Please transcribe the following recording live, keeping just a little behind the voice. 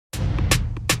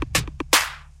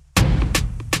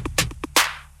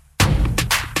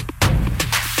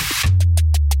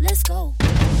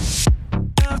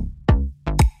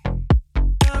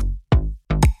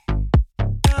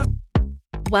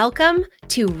Welcome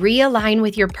to Realign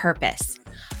with Your Purpose.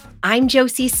 I'm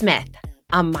Josie Smith,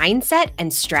 a mindset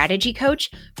and strategy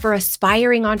coach for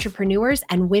aspiring entrepreneurs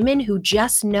and women who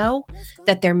just know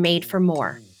that they're made for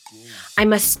more.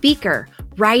 I'm a speaker,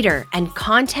 writer, and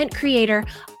content creator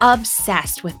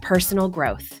obsessed with personal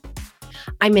growth.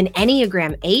 I'm an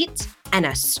Enneagram 8 and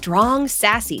a strong,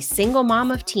 sassy single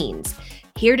mom of teens,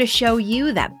 here to show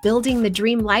you that building the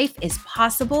dream life is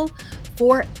possible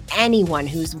for anyone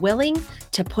who's willing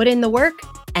to put in the work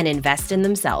and invest in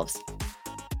themselves.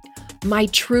 My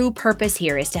true purpose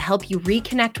here is to help you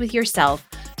reconnect with yourself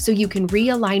so you can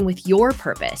realign with your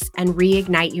purpose and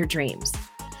reignite your dreams.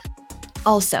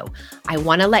 Also, I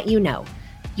want to let you know,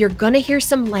 you're going to hear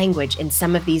some language in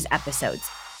some of these episodes,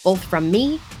 both from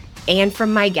me and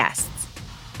from my guests.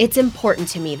 It's important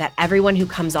to me that everyone who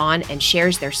comes on and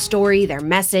shares their story, their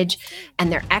message,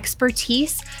 and their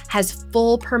expertise has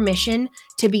full permission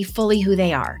to be fully who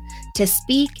they are, to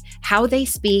speak how they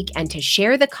speak, and to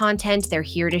share the content they're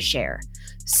here to share.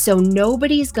 So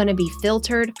nobody's going to be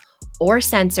filtered or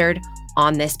censored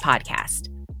on this podcast.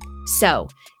 So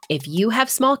if you have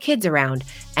small kids around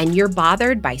and you're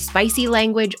bothered by spicy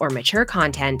language or mature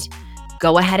content,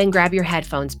 go ahead and grab your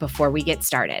headphones before we get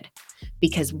started,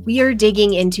 because we're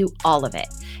digging into all of it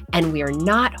and we're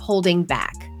not holding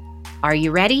back. Are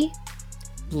you ready?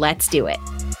 Let's do it.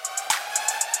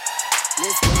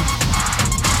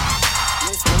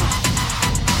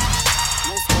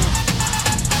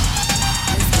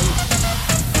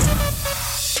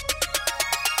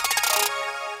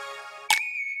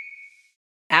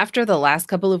 After the last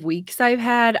couple of weeks I've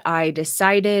had, I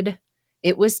decided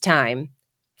it was time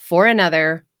for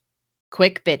another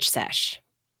quick bitch sesh.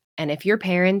 And if you're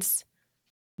parents,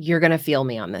 you're going to feel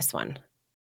me on this one.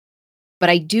 But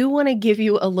I do want to give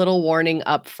you a little warning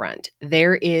up front.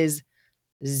 There is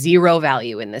zero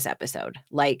value in this episode.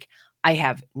 Like, I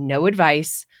have no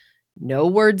advice, no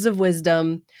words of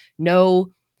wisdom,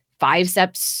 no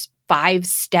five-step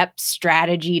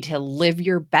strategy to live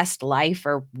your best life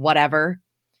or whatever.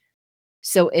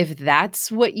 So if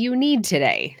that's what you need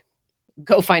today,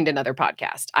 go find another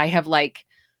podcast. I have like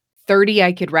 30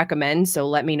 I could recommend, so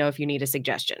let me know if you need a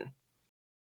suggestion.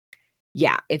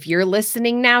 Yeah, if you're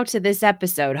listening now to this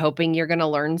episode hoping you're going to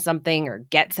learn something or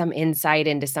get some insight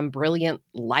into some brilliant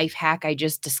life hack I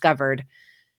just discovered,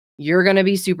 you're going to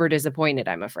be super disappointed,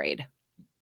 I'm afraid.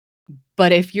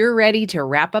 But if you're ready to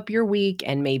wrap up your week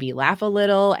and maybe laugh a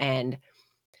little and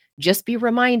just be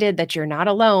reminded that you're not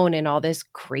alone in all this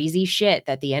crazy shit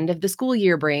that the end of the school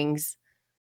year brings,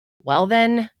 well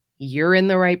then, you're in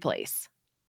the right place.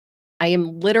 I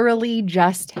am literally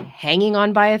just hanging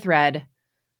on by a thread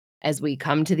as we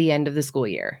come to the end of the school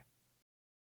year.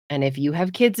 And if you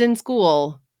have kids in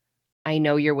school, I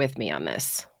know you're with me on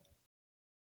this.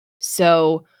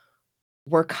 So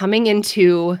we're coming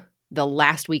into the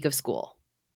last week of school,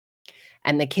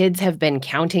 and the kids have been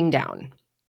counting down.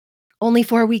 Only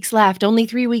 4 weeks left, only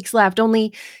 3 weeks left,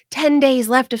 only 10 days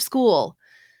left of school.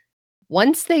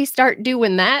 Once they start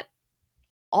doing that,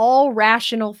 all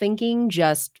rational thinking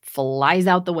just flies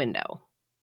out the window.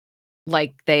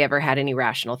 Like they ever had any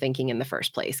rational thinking in the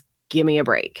first place. Give me a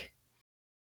break.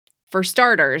 For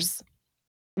starters,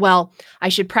 well, I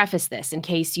should preface this in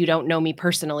case you don't know me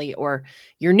personally or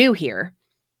you're new here.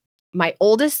 My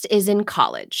oldest is in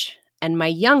college, and my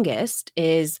youngest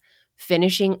is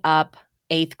finishing up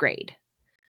 8th grade.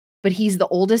 But he's the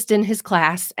oldest in his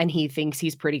class, and he thinks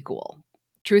he's pretty cool.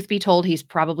 Truth be told, he's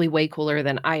probably way cooler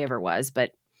than I ever was,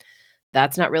 but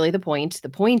that's not really the point. The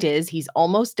point is he's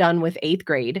almost done with 8th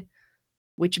grade,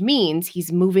 which means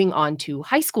he's moving on to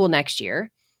high school next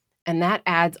year. And that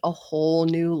adds a whole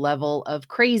new level of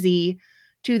crazy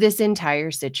to this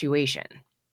entire situation.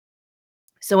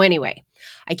 So anyway,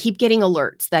 I keep getting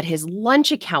alerts that his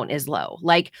lunch account is low.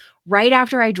 Like right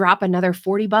after I drop another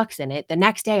 $40 in it, the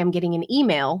next day I'm getting an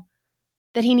email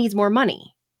that he needs more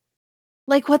money.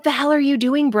 Like, what the hell are you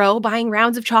doing, bro? Buying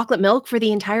rounds of chocolate milk for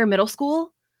the entire middle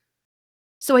school?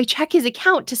 So I check his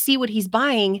account to see what he's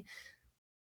buying,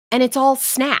 and it's all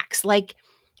snacks, like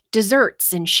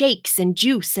desserts and shakes and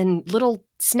juice and little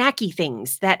snacky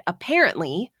things that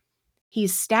apparently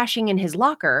he's stashing in his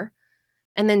locker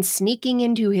and then sneaking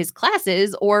into his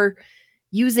classes or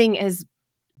using as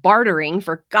bartering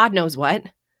for God knows what.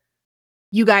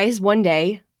 You guys, one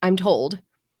day, I'm told,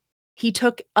 he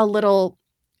took a little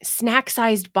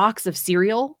snack-sized box of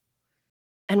cereal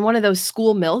and one of those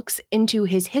school milks into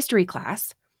his history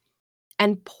class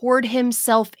and poured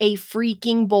himself a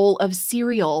freaking bowl of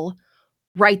cereal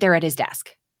right there at his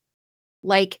desk.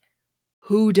 Like,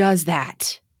 who does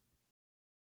that?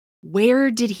 Where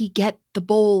did he get the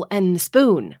bowl and the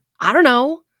spoon? I don't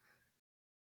know.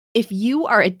 If you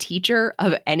are a teacher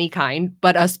of any kind,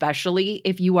 but especially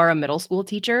if you are a middle school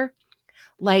teacher,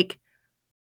 like,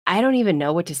 I don't even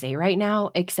know what to say right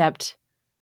now, except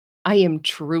I am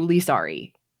truly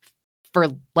sorry for,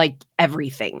 like,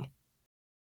 everything.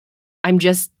 I'm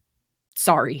just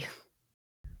sorry.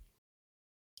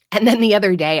 And then the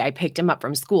other day, I picked him up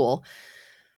from school,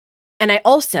 and I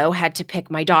also had to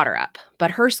pick my daughter up,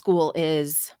 but her school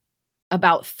is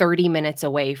about 30 minutes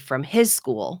away from his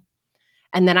school,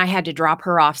 and then I had to drop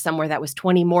her off somewhere that was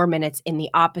 20 more minutes in the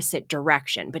opposite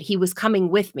direction, but he was coming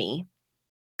with me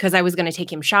because I was gonna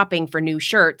take him shopping for new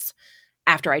shirts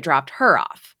after I dropped her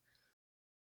off.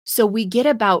 So we get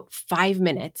about 5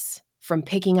 minutes from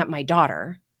picking up my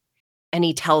daughter, and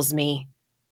he tells me,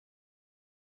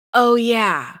 "Oh,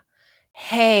 yeah.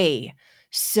 Hey,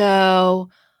 so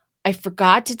I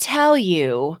forgot to tell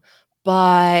you,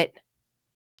 but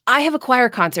I have a choir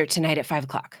concert tonight at 5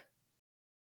 o'clock."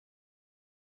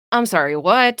 I'm sorry,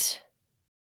 what?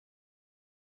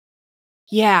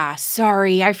 Yeah,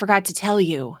 sorry, I forgot to tell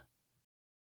you.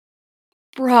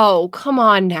 Bro, come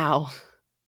on now.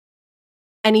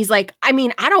 And he's like, I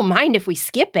mean, I don't mind if we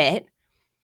skip it.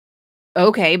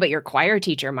 Okay, but your choir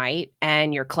teacher might,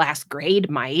 and your class grade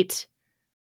might.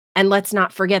 And let's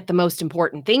not forget the most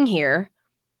important thing here.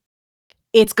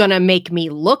 It's gonna make me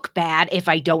look bad if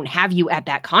I don't have you at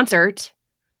that concert.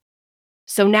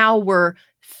 So now we're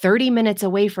 30 minutes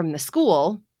away from the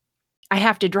school. I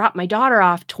have to drop my daughter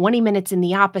off 20 minutes in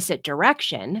the opposite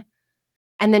direction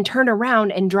and then turn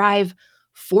around and drive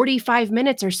 45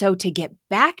 minutes or so to get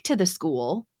back to the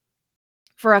school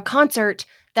for a concert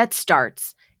that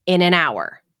starts in an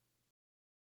hour.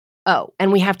 Oh,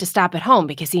 and we have to stop at home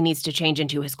because he needs to change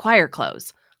into his choir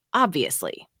clothes,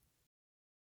 obviously.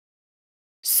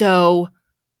 So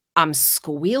I'm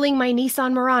squealing my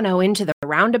Nissan Murano into the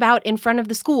roundabout in front of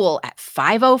the school at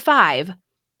 5:05,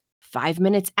 5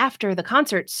 minutes after the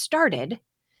concert started,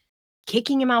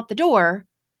 kicking him out the door,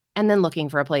 and then looking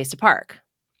for a place to park.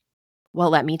 Well,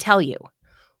 let me tell you,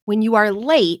 when you are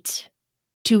late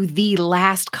to the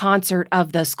last concert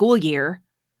of the school year,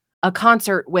 a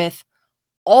concert with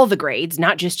all the grades,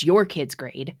 not just your kid's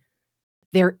grade,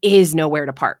 there is nowhere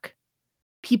to park.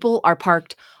 People are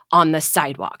parked on the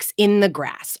sidewalks, in the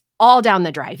grass, all down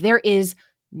the drive. There is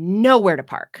nowhere to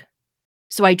park.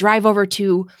 So I drive over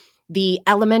to the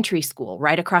elementary school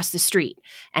right across the street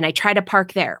and I try to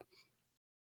park there.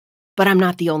 But I'm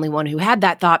not the only one who had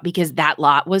that thought because that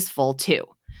lot was full too.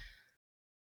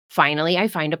 Finally, I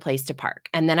find a place to park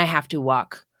and then I have to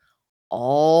walk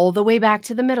all the way back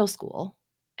to the middle school.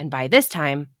 And by this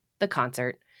time, the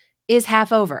concert is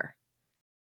half over.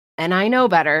 And I know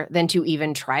better than to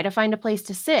even try to find a place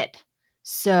to sit.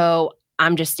 So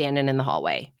I'm just standing in the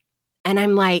hallway. And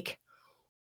I'm like,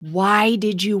 why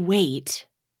did you wait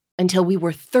until we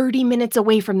were 30 minutes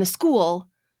away from the school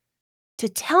to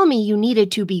tell me you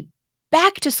needed to be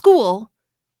back to school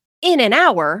in an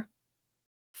hour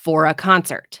for a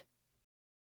concert?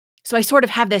 So I sort of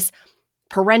have this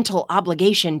parental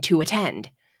obligation to attend.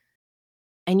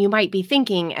 And you might be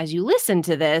thinking as you listen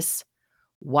to this,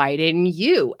 why didn't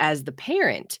you, as the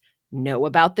parent, know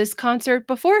about this concert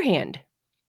beforehand?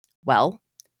 Well,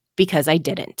 because I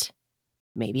didn't.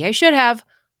 Maybe I should have,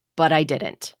 but I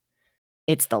didn't.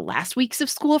 It's the last weeks of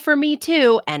school for me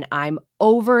too, and I'm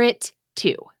over it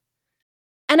too.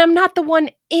 And I'm not the one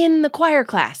in the choir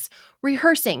class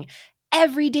rehearsing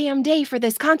every damn day for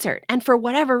this concert. And for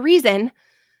whatever reason,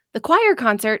 the choir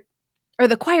concert or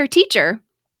the choir teacher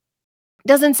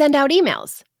doesn't send out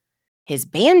emails. His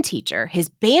band teacher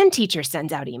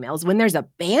sends out emails. When there's a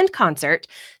band concert,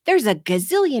 there's a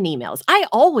gazillion emails. I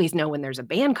always know when there's a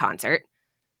band concert.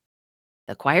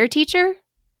 The choir teacher,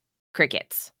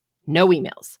 crickets, no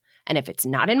emails. And if it's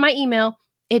not in my email,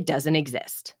 it doesn't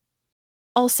exist.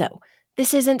 Also,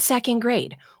 this isn't second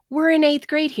grade. We're in eighth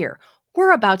grade here.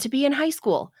 We're about to be in high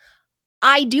school.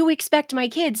 I do expect my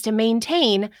kids to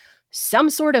maintain some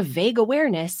sort of vague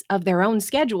awareness of their own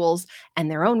schedules and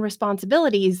their own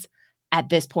responsibilities at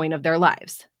this point of their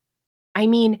lives. I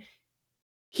mean,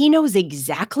 he knows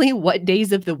exactly what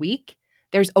days of the week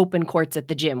there's open courts at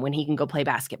the gym when he can go play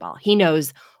basketball. He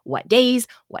knows what days,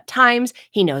 what times.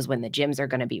 He knows when the gyms are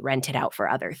going to be rented out for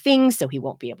other things, so he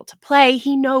won't be able to play.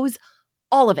 He knows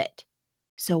all of it.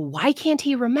 So why can't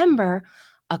he remember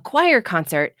a choir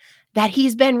concert that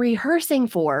he's been rehearsing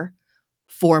for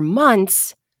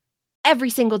months every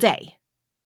single day?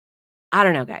 I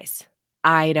don't know, guys.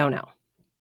 I don't know.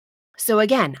 So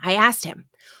again, I asked him,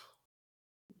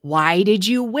 why did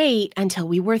you wait until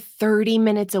we were 30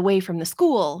 minutes away from the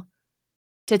school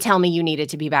to tell me you needed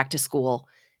to be back to school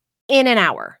in an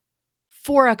hour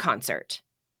for a concert?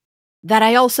 that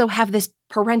I also have this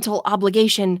parental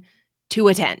obligation to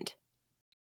attend.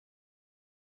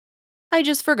 I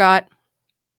just forgot.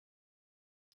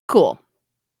 Cool.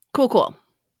 Cool.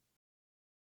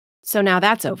 So now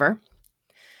that's over.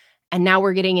 And now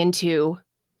we're getting into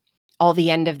all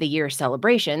the end of the year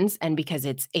celebrations. And because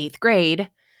it's 8th grade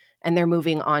and they're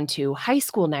moving on to high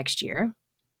school next year,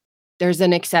 there's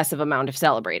an excessive amount of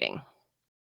celebrating.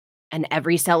 And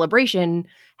every celebration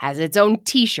has its own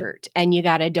t-shirt, and you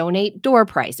got to donate door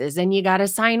prizes, and you got to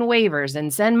sign waivers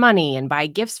and send money and buy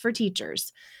gifts for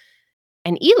teachers.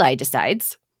 And Eli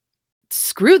decides,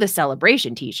 screw the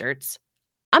celebration t-shirts.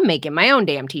 I'm making my own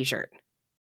damn t-shirt.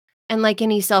 And like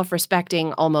any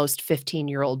self-respecting, almost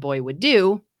 15-year-old boy would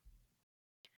do,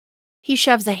 he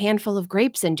shoves a handful of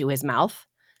grapes into his mouth,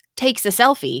 takes a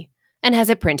selfie, and has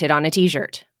it printed on a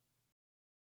t-shirt.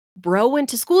 Bro went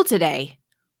to school today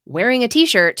wearing a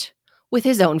t-shirt with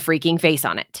his own freaking face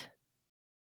on it.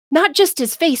 Not just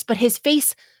his face, but his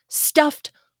face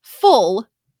stuffed full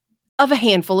of a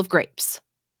handful of grapes.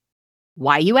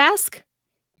 Why, you ask?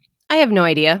 I have no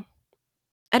idea.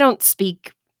 I don't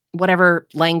speak whatever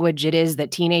language it is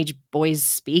that teenage boys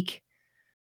speak.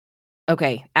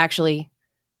 Okay, actually,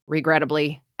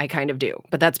 regrettably, I kind of do,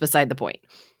 but that's beside the point.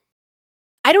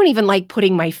 I don't even like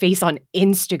putting my face on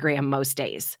Instagram most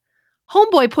days.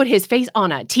 Homeboy put his face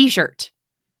on a t-shirt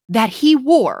that he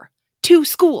wore to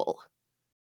school.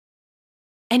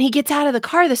 And he gets out of the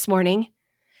car this morning,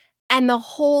 and the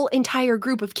whole entire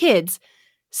group of kids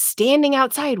standing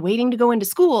outside waiting to go into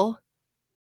school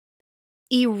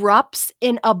erupts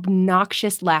in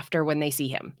obnoxious laughter when they see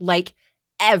him. Like,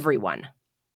 everyone.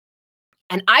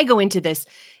 And I go into this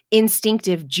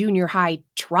instinctive junior high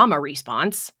trauma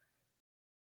response.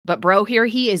 But bro, here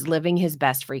he is living his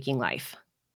best freaking life.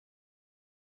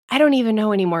 I don't even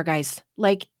know anymore, guys.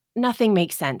 Like, nothing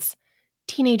makes sense.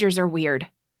 Teenagers are weird.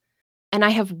 And I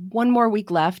have one more week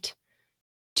left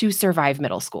to survive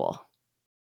middle school.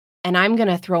 And I'm going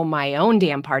to throw my own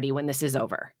damn party when this is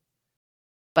over.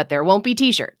 But there won't be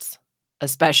t-shirts,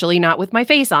 especially not with my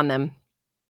face on them.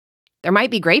 There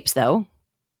might be grapes, though.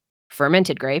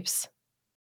 Fermented grapes.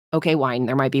 Okay, wine.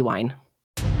 There might be wine.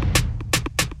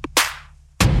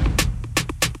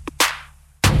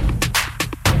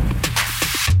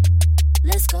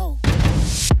 Let's go.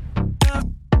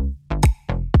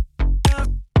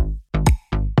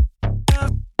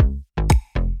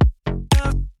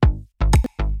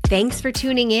 Thanks for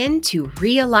tuning in to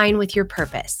Realign with Your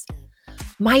Purpose.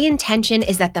 My intention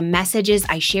is that the messages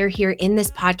I share here in this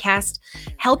podcast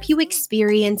help you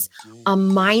experience a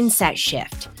mindset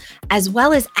shift, as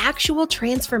well as actual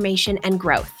transformation and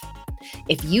growth.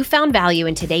 If you found value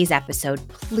in today's episode,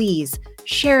 please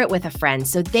share it with a friend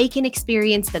so they can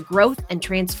experience the growth and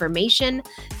transformation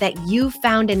that you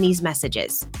found in these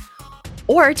messages.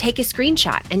 Or take a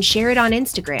screenshot and share it on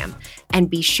Instagram. And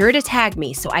be sure to tag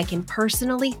me so I can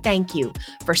personally thank you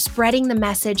for spreading the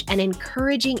message and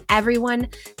encouraging everyone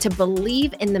to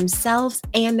believe in themselves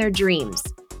and their dreams.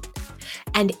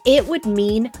 And it would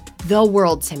mean the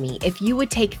world to me if you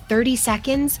would take 30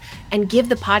 seconds and give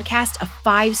the podcast a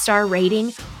 5-star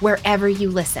rating wherever you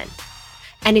listen.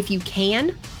 And if you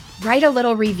can, write a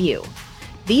little review.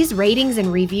 These ratings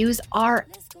and reviews are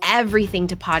everything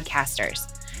to podcasters.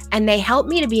 And they help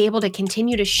me to be able to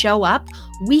continue to show up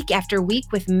week after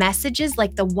week with messages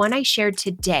like the one I shared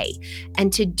today,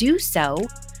 and to do so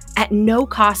at no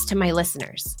cost to my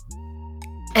listeners.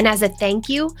 And as a thank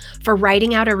you for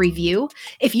writing out a review,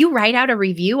 if you write out a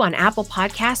review on Apple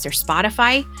Podcasts or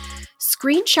Spotify,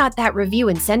 screenshot that review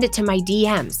and send it to my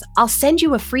DMs. I'll send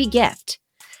you a free gift.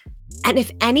 And if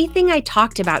anything I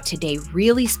talked about today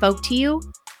really spoke to you,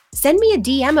 send me a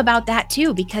DM about that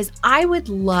too, because I would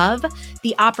love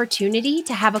the opportunity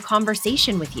to have a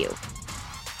conversation with you.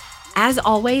 As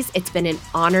always, it's been an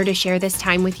honor to share this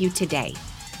time with you today.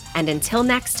 And until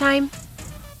next time,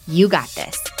 you got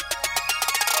this.